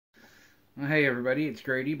Well, hey everybody, it's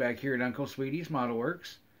Grady back here at Uncle Sweetie's Model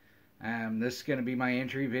Works. This is going to be my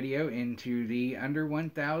entry video into the under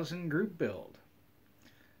 1000 group build.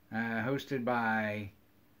 Hosted by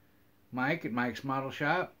Mike at Mike's Model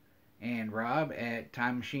Shop and Rob at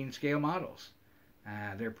Time Machine Scale Models.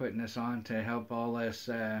 They're putting this on to help all us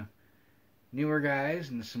newer guys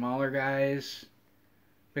and the smaller guys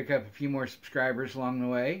pick up a few more subscribers along the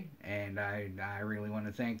way. And I really want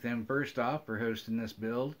to thank them first off for hosting this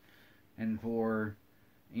build and for,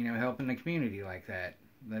 helping the community like that.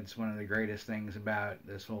 That's one of the greatest things about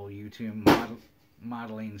this whole YouTube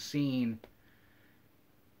modeling scene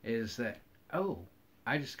is that, oh,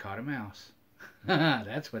 I just caught a mouse.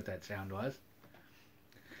 That's what that sound was.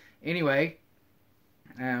 Anyway,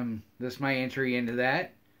 this is my entry into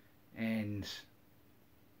that, and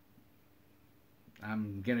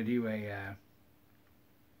I'm gonna do a,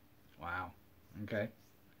 wow, okay.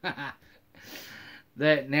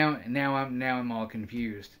 That now I'm all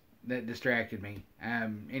confused. That distracted me.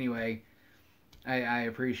 Anyway, I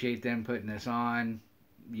appreciate them putting this on.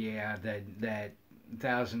 Yeah, that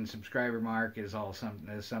 1,000 subscriber mark is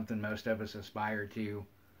something most of us aspire to.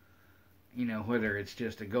 Whether it's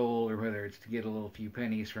just a goal or whether it's to get a little few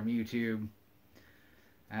pennies from YouTube.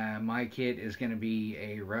 My kit is going to be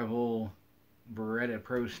a Revell Beretta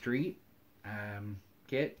Pro Street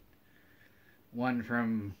kit. One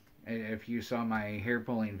from, if you saw my hair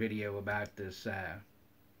pulling video about this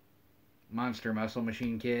Monster Muscle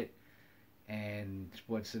Machine kit and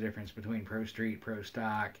what's the difference between Pro Street, Pro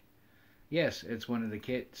Stock. Yes, it's one of the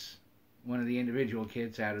kits, one of the individual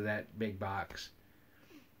kits out of that big box.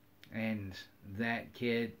 And that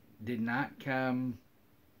kit did not come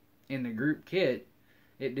in the group kit.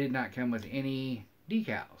 It did not come with any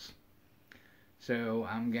decals. So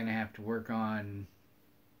I'm going to have to work on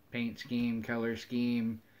paint scheme, color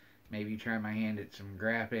scheme, maybe try my hand at some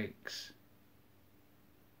graphics.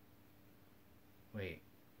 Wait.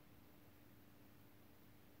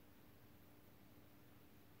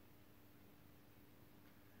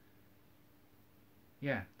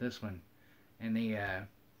 Yeah, this one. And the,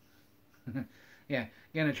 yeah,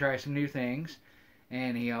 gonna try some new things.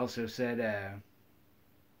 And he also said,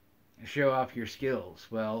 show off your skills.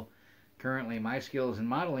 Well, currently my skills in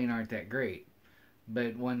modeling aren't that great.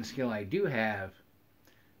 But one skill I do have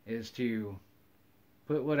is to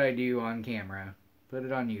put what I do on camera, put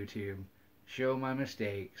it on YouTube, show my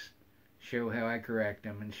mistakes, show how I correct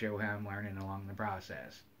them, and show how I'm learning along the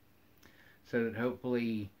process. So that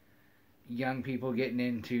hopefully young people getting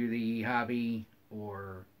into the hobby,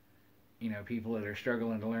 or people that are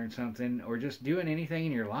struggling to learn something, or just doing anything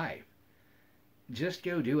in your life, just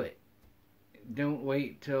go do it. Don't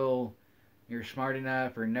wait till you're smart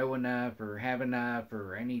enough or know enough or have enough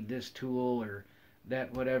or I need this tool or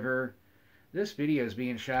that whatever. This video is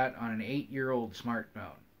being shot on an 8-year-old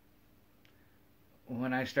smartphone.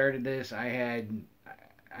 When I started this, I had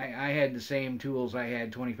the same tools I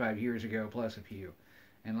had 25 years ago plus a few.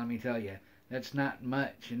 And let me tell you, that's not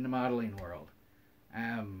much in the modeling world.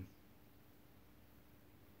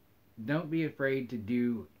 Don't be afraid to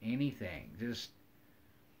do anything. Just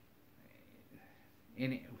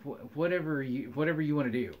whatever you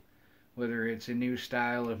want to do, whether it's a new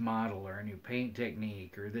style of model or a new paint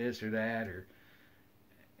technique or this or that, or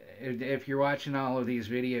if you're watching all of these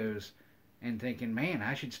videos and thinking, man,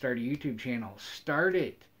 I should start a YouTube channel, start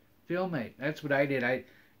it, film it. That's what I did.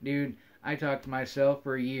 I talked to myself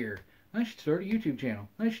for a year. I should start a YouTube channel.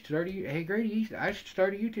 Hey Grady, I should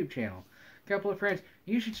start a YouTube channel. A couple of friends,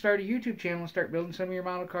 you should start a YouTube channel and start building some of your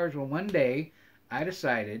model cars. Well, one day I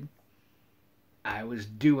decided I was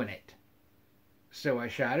doing it. So I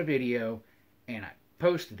shot a video and I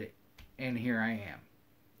posted it. And here I am.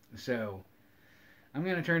 So I'm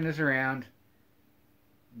going to turn this around,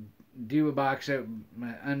 do a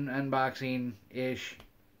unboxing-ish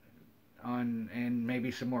on, and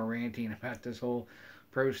maybe some more ranting about this whole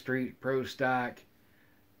Pro Street, Pro Stock.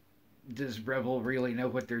 Does Revell really know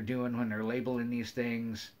what they're doing when they're labeling these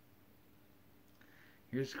things?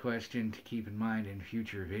 Here's a question to keep in mind in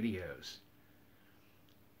future videos.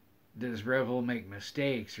 Does Revell make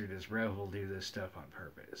mistakes, or does Revell do this stuff on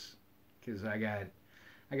purpose? Because I got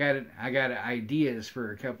ideas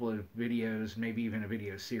for a couple of videos, maybe even a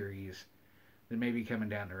video series that may be coming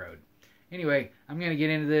down the road. Anyway, I'm going to get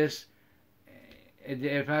into this.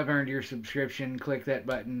 If I've earned your subscription, click that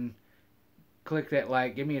button, click that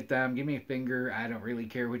like, give me a thumb, give me a finger. I don't really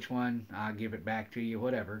care which one. I'll give it back to you,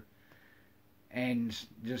 whatever. And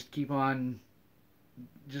just keep on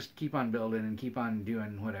building and keep on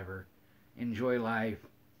doing whatever. Enjoy life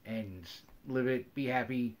and live it. Be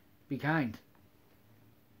happy. Be kind.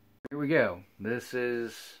 Here we go. This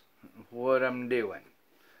is what I'm doing.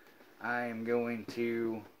 I am going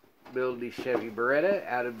to build the Chevy Beretta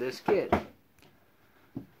out of this kit.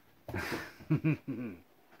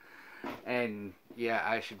 And yeah,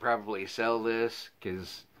 I should probably sell this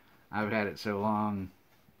because I've had it so long.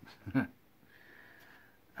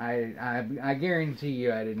 I guarantee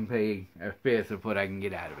you I didn't pay a fifth of what I can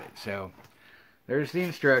get out of it. So there's the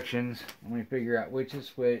instructions. Let me figure out which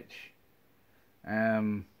is which.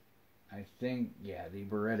 I think, yeah, the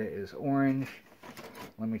Beretta is orange.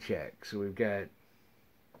 Let me check. So we've got,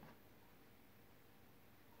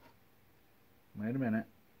 wait a minute.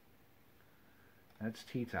 That's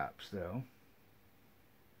T-tops though.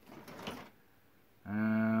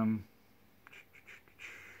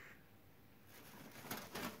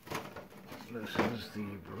 This is the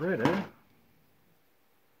Beretta.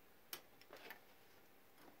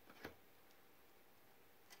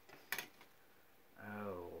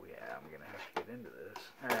 Oh yeah, I'm gonna have to get into this.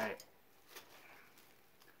 Alright.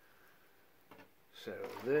 So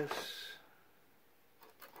this is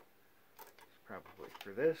probably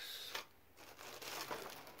for this.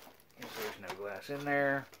 There's no glass in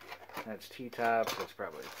there. That's T-tops. That's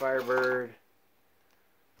probably Firebird.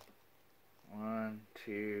 1,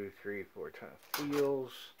 2, 3, 4 top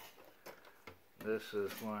wheels. This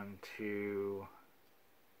is 1, 2,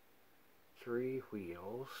 3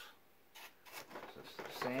 wheels. Is this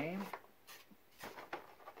the same?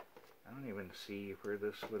 I don't even see where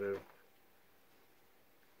this would have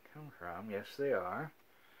come from. Yes, they are.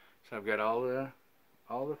 So I've got all the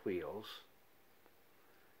wheels.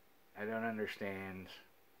 I don't understand.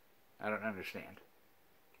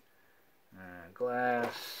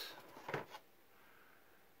 Glass.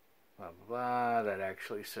 Blah, blah, blah. That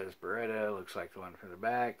actually says Beretta. Looks like the one from the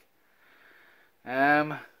back.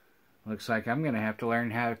 Looks like I'm going to have to learn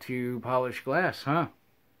how to polish glass, huh?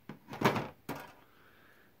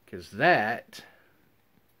 Because that,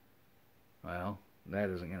 well, that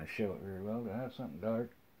isn't going to show it very well. Do I have something dark?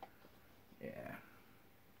 Yeah.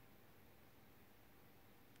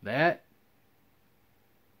 That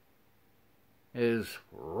is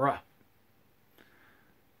rough.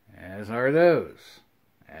 As are those.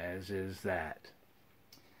 As is that.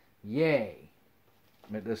 Yay.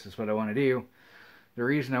 But this is what I want to do. The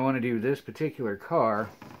reason I want to do this particular car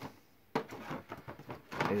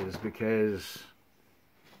is because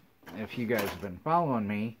if you guys have been following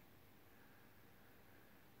me,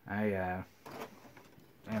 and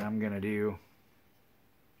I'm going to do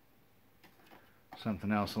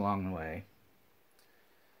something else along the way.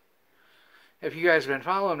 If you guys have been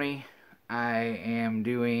following me, I am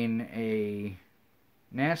doing a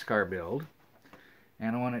NASCAR build,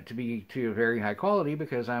 and I want it to be to a very high quality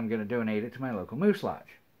because I'm going to donate it to my local Moose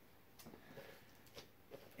Lodge.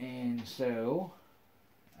 And so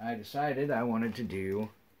I decided I wanted to do,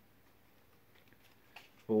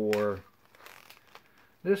 for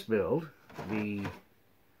this build, the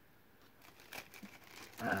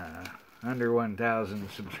under 1,000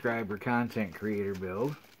 subscriber content creator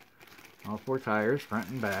build. All 4 tires, front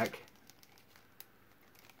and back.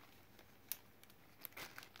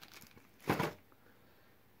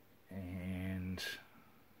 And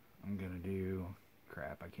I'm gonna do,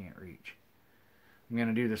 crap, I can't reach. I'm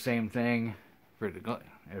gonna do the same thing for the,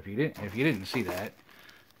 if you didn't see that,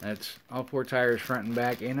 that's all 4 tires, front and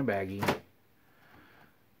back, in a baggie.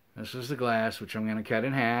 This is the glass, which I'm going to cut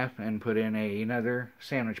in half and put in another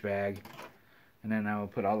sandwich bag. And then I will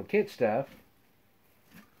put all the kit stuff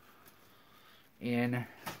in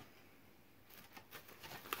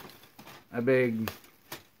a big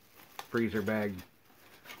freezer bag,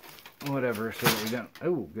 whatever, so that we don't,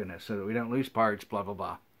 oh goodness, so that we don't lose parts, blah, blah,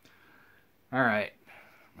 blah. Alright,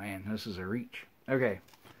 man, this is a reach. Okay,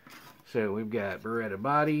 so we've got Beretta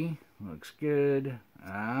body, looks good.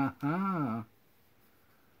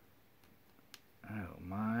 Oh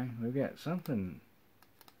my, we've got something.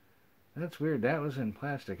 That's weird. That was in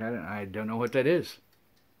plastic. I don't know what that is.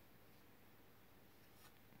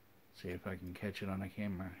 See if I can catch it on the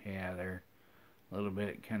camera. Yeah, they're a little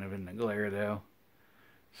bit kind of in the glare though.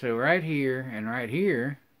 So right here and right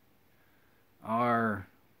here are,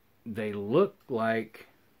 they look like,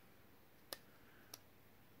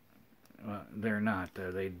 well, they're not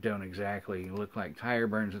though. They don't exactly look like tire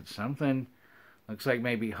burns. It's something. Looks like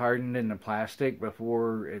maybe hardened in the plastic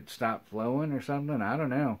before it stopped flowing or something. I don't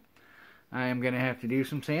know. I am going to have to do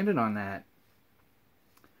some sanding on that.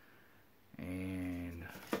 And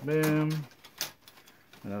boom.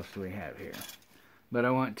 What else do we have here? But I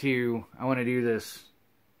want to do this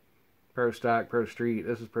Pro Stock, Pro Street.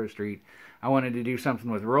 This is Pro Street. I wanted to do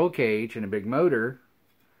something with roll cage and a big motor.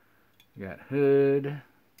 We got hood.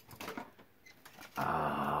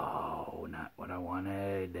 Oh,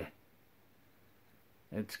 good.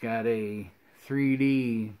 It's got a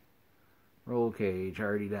 3D roll cage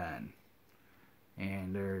already done.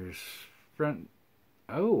 And there's front...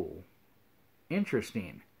 Oh,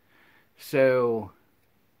 interesting. So,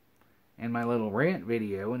 in my little rant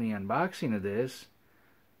video, in the unboxing of this,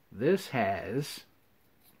 this has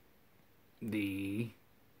the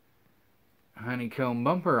honeycomb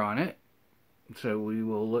bumper on it. So we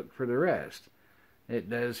will look for the rest. It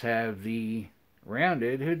does have the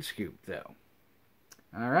rounded hood scoop, though.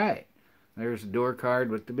 Alright, there's the door card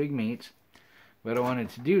with the big meats. But I wanted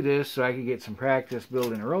to do this so I could get some practice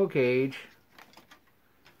building a roll cage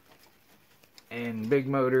and big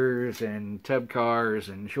motors and tub cars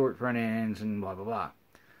and short front ends and blah blah blah.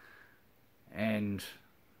 And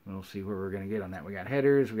we'll see where we're going to get on that. We got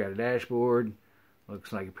headers, we got a dashboard,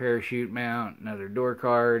 looks like a parachute mount, another door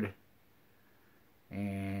card,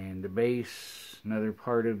 and the base, another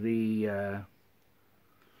part of the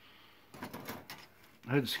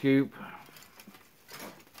hood scoop.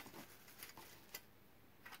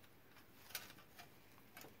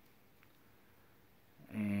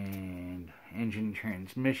 And engine,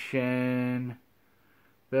 transmission,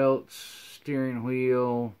 belts, steering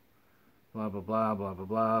wheel, blah blah blah blah blah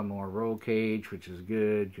blah. More roll cage, which is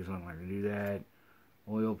good because I don't like to do that.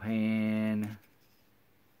 Oil pan,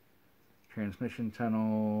 transmission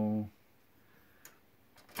tunnel,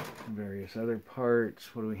 various other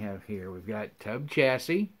parts. What do we have here? We've got tub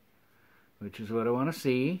chassis, which is what I want to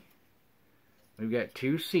see. We've got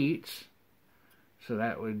 2 seats. So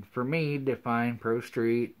that would, for me, define Pro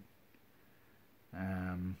Street.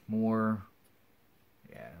 More,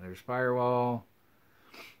 yeah, there's firewall,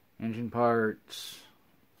 engine parts,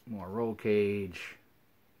 more roll cage.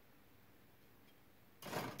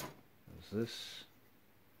 This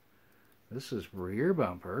is rear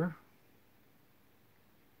bumper.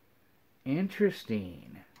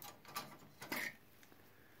 Interesting.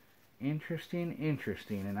 Interesting.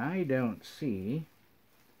 And I don't see...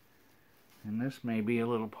 And this may be a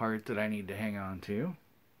little part that I need to hang on to.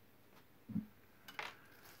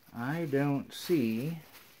 I don't see...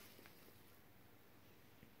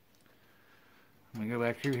 Let me go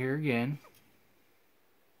back through here again.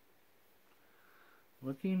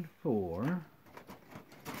 Looking for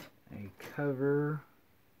a cover.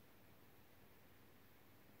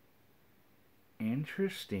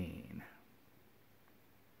 Interesting.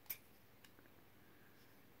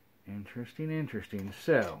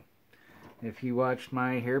 So... If you watched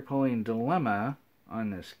my hair pulling dilemma on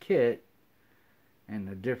this kit and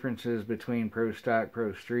the differences between Pro Stock,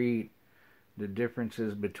 Pro Street, the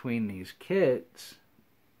differences between these kits,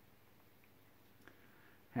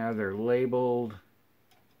 how they're labeled,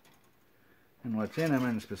 and what's in them,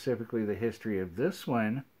 and specifically the history of this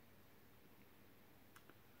one,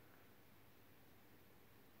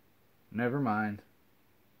 never mind.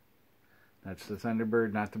 That's the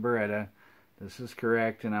Thunderbird, not the Beretta. This is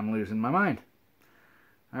correct, and I'm losing my mind.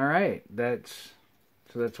 Alright, that's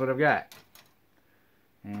what I've got.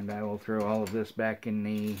 And I will throw all of this back in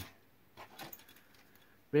the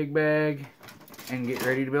big bag and get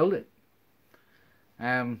ready to build it.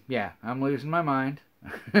 Yeah, I'm losing my mind.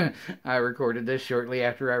 I recorded this shortly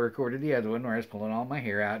after I recorded the other one where I was pulling all my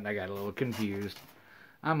hair out and I got a little confused.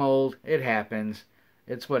 I'm old. It happens.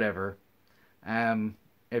 It's whatever.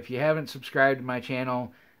 If you haven't subscribed to my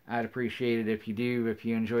channel, I'd appreciate it if you do. If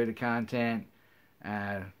you enjoy the content,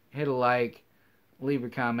 hit a like, leave a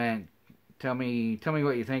comment, tell me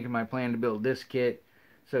what you think of my plan to build this kit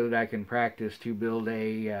so that I can practice to build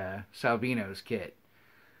a Salvino's kit.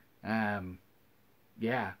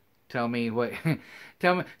 Yeah, tell me what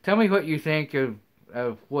tell me what you think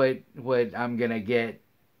of what I'm gonna get,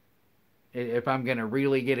 if I'm gonna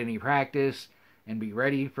really get any practice and be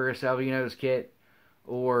ready for a Salvino's kit,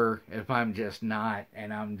 or if I'm just not,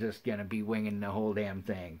 and I'm just going to be winging the whole damn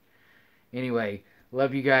thing. Anyway,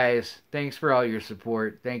 love you guys. Thanks for all your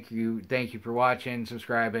support. Thank you for watching,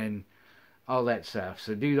 subscribing, all that stuff.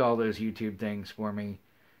 So do all those YouTube things for me,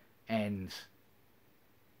 and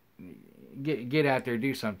get out there,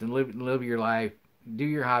 do something, live your life, do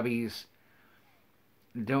your hobbies.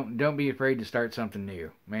 Don't be afraid to start something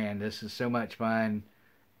new. Man, this is so much fun,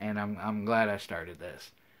 and I'm glad I started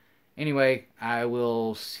this. Anyway, I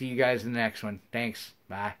will see you guys in the next one. Thanks.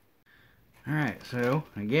 Bye. Alright, so,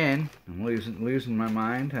 again, I'm losing my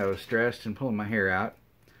mind. I was stressed and pulling my hair out.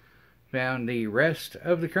 Found the rest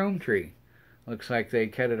of the chrome tree. Looks like they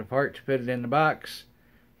cut it apart to put it in the box.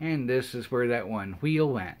 And this is where that one wheel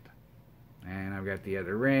went. And I've got the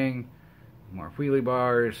other ring. More wheelie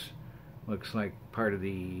bars. Looks like part of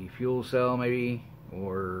the fuel cell, maybe.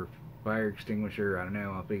 Or fire extinguisher. I don't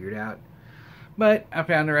know. I'll figure it out. But I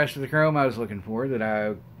found the rest of the chrome I was looking for that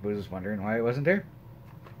I was wondering why it wasn't there.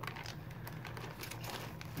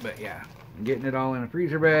 But yeah, I'm getting it all in a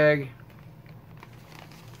freezer bag.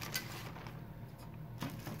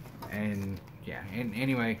 And yeah, and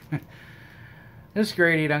anyway, this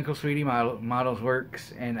Great 8 Uncle Sweetie Models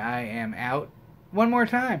Works, and I am out one more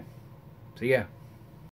time. See ya.